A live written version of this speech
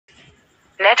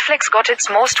Netflix got its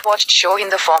most watched show in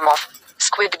the form of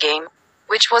Squid Game,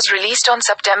 which was released on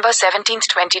September 17,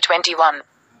 2021.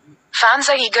 Fans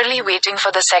are eagerly waiting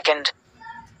for the second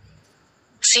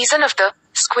season of the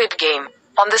Squid Game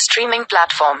on the streaming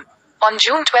platform. On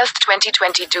June 12,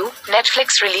 2022,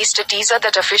 Netflix released a teaser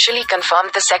that officially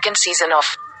confirmed the second season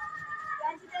of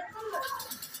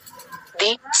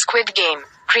the Squid Game.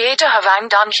 Creator Hwang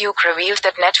Dong-hyuk revealed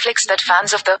that Netflix that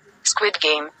fans of the Squid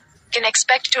Game can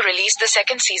expect to release the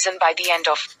second season by the end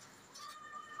of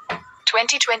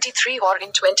 2023 or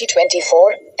in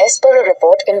 2024, as per a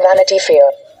report in Vanity Fair.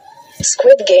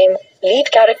 Squid Game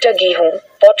lead character Gi-hoon,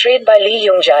 portrayed by Lee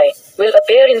Jung-jae, will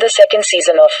appear in the second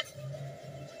season of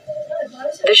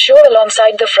the show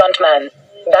alongside the frontman.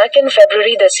 Back in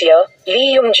February this year,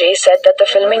 Lee Jung-jae said that the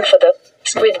filming for the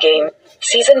Squid Game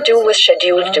Season 2 was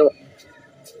scheduled to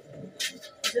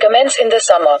commence in the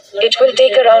summer. It will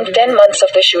take around 10 months of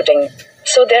the shooting.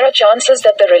 So there are chances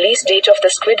that the release date of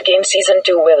the Squid Game Season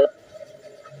 2 will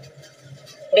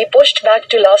be pushed back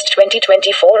to last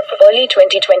 2024 or early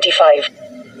 2025.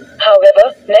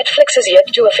 However, Netflix is yet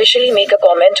to officially make a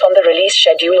comment on the release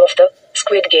schedule of the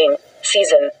Squid Game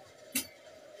season.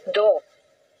 Though